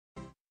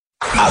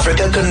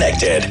Africa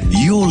Connected,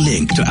 your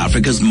link to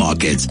Africa's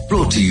markets.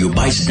 Brought to you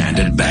by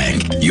Standard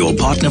Bank, your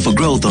partner for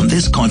growth on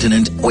this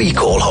continent we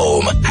call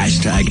home.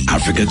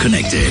 #Africa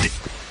Connected.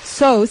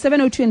 So,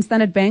 702 and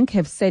Standard Bank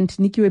have sent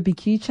Nikiwe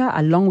Bikicha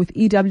along with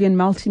EW and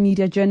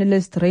multimedia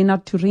journalist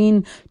Reynard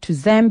Turin to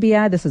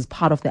Zambia. This is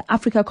part of the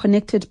Africa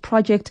Connected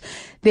project.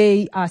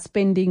 They are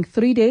spending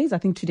 3 days. I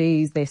think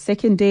today is their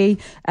second day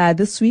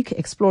this week,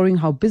 exploring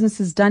how business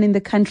is done in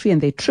the country,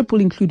 and their trip will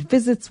include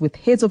visits with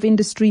heads of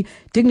industry,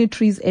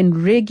 dignitaries,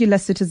 and regular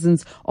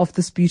citizens of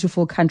this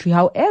beautiful country.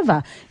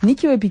 However,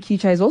 Nikiwe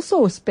Bikicha has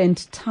also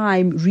spent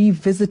time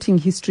revisiting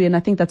history, and I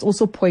think that's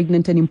also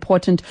poignant and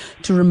important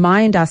to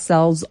remind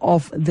ourselves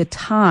of the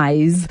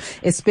ties,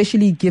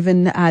 especially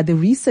given the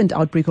recent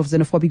outbreak of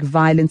xenophobic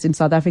violence in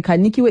South Africa.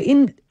 Nikiwe,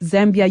 in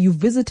Zambia, you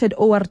visited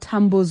O.R.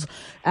 Tambo's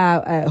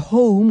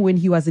home when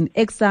he was in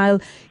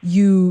exile.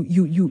 You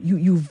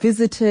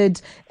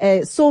visited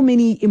so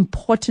many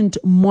important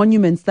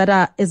monuments that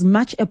are as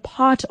much a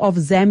part of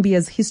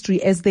Zambia's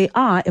history as they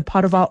are a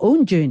part of our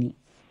own journey.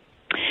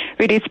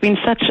 Really, it's been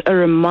such a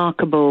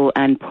remarkable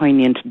and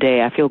poignant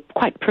day. I feel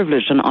quite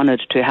privileged and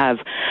honored to have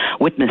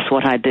witnessed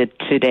what I did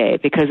today,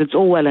 because it's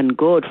all well and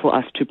good for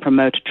us to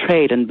promote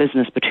trade and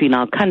business between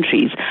our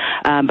countries,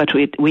 but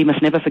we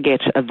must never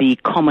forget of the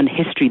common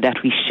history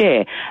that we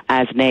share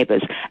as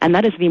neighbors. And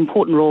that is the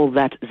important role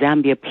that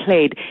Zambia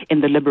played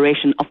in the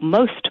liberation of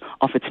most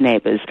of its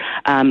neighbors.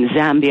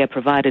 Zambia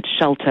provided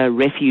shelter,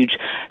 refuge,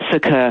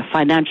 succor,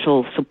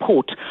 financial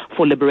support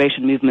for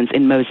liberation movements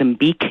in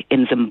Mozambique,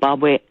 in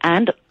Zimbabwe,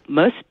 and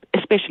most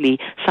especially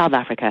South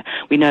Africa.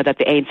 We know that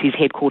the ANC's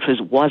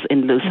headquarters was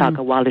in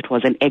Lusaka while it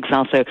was in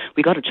exile, so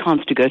we got a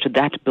chance to go to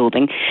that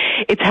building.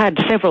 It's had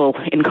several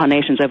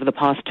incarnations over the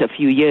past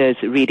few years,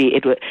 really.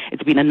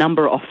 It's been a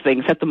number of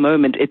things. At the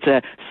moment, it's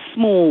a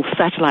small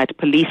satellite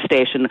police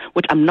station,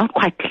 which I'm not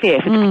quite clear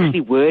if it's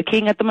actually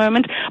working at the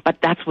moment, but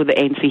that's where the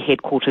ANC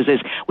headquarters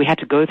is. We had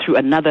to go through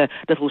another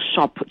little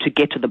shop to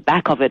get to the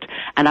back of it,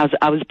 and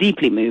I was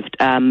deeply moved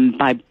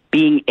by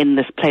being in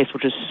this place,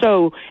 which is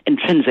so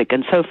intrinsic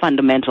and so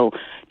fundamental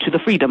to the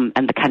freedom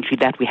and the country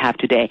that we have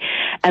today.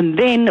 And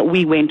then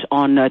we went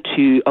on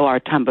to O.R.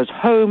 Tambo's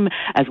home,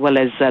 as well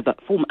as the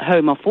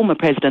home of former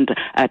President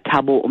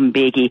Thabo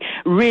Mbeki.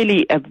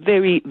 Really a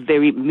very,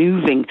 very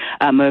moving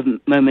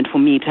moment for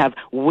me to have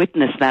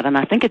witnessed that. And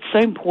I think it's so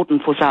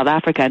important for South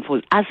Africa and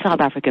for us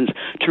South Africans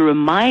to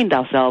remind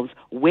ourselves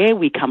where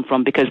we come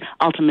from, because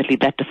ultimately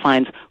that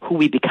defines who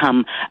we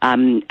become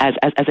as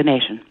a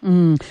nation.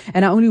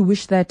 And I only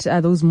wish that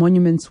those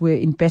monuments were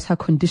in better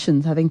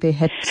conditions. I think they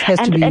has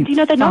to be. And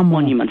they're not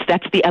monuments.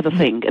 That's the other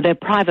thing. They're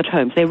private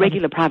homes. They're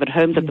regular private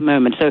homes at the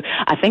moment. So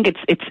I think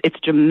it's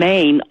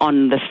germane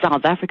on the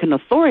South African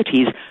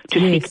authorities to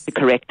seek to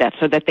correct that,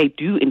 so that they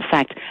do in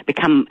fact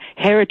become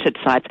heritage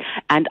sites.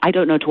 And I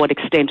don't know to what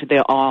extent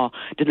there are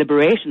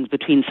deliberations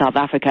between South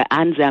Africa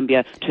and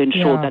Zambia to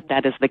ensure that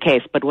that is the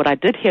case. But what I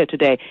did hear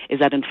today is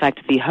that in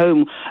fact the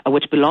home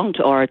which belonged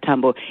to O.R.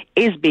 Tambo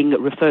is being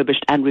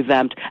refurbished and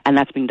revamped, and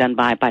that's being done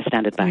by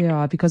Standard Bank.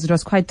 Yeah, because it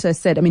was quite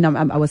sad. I mean,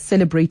 I was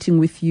celebrating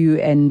with you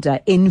and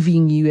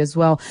envying you as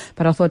well,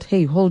 but I thought,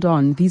 hey, hold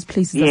on, these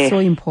places are so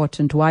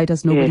important. Why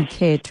does nobody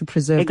care to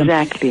preserve them?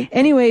 Exactly.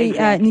 Anyway,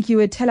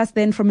 Nikiwe, tell us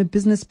then from a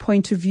business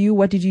point of view,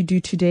 what did you do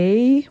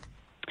today?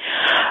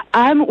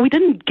 We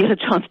didn't get a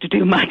chance to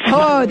do much.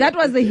 Oh, that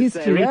was the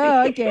history.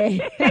 Oh, okay.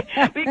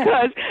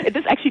 Because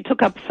this actually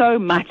took up so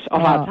much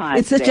of our time.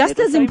 It's just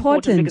as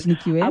important,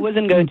 Nikiwe. I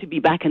wasn't going to be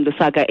back in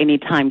Lusaka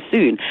anytime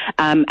soon.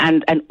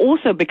 And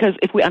also because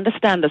if we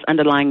understand this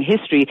underlying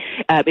history,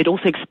 it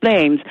also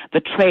explains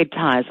the trade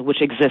ties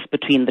which exist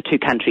between the two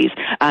countries.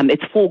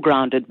 It's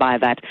foregrounded by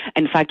that.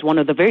 In fact, one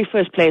of the very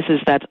first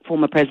places that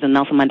former President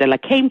Nelson Mandela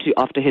came to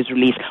after his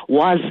release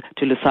was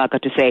to Lusaka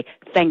to say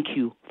thank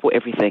you for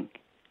everything.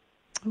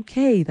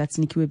 Okay, that's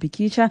Nikiwe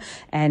Bikicha.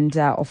 And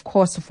of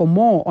course, for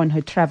more on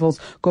her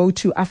travels, go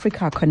to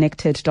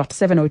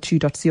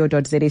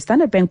africaconnected.702.co.za.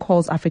 Standard Bank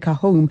calls Africa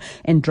home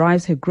and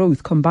drives her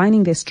growth,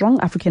 combining their strong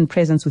African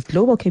presence with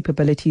global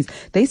capabilities.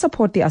 They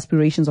support the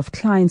aspirations of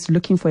clients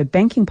looking for a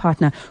banking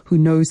partner who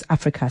knows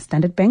Africa.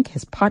 Standard Bank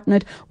has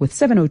partnered with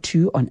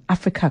 702 on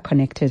Africa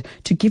Connected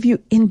to give you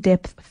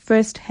in-depth,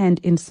 first-hand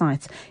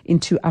insights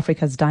into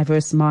Africa's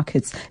diverse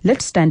markets.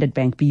 Let Standard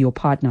Bank be your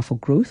partner for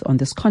growth on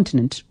this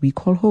continent we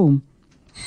call home.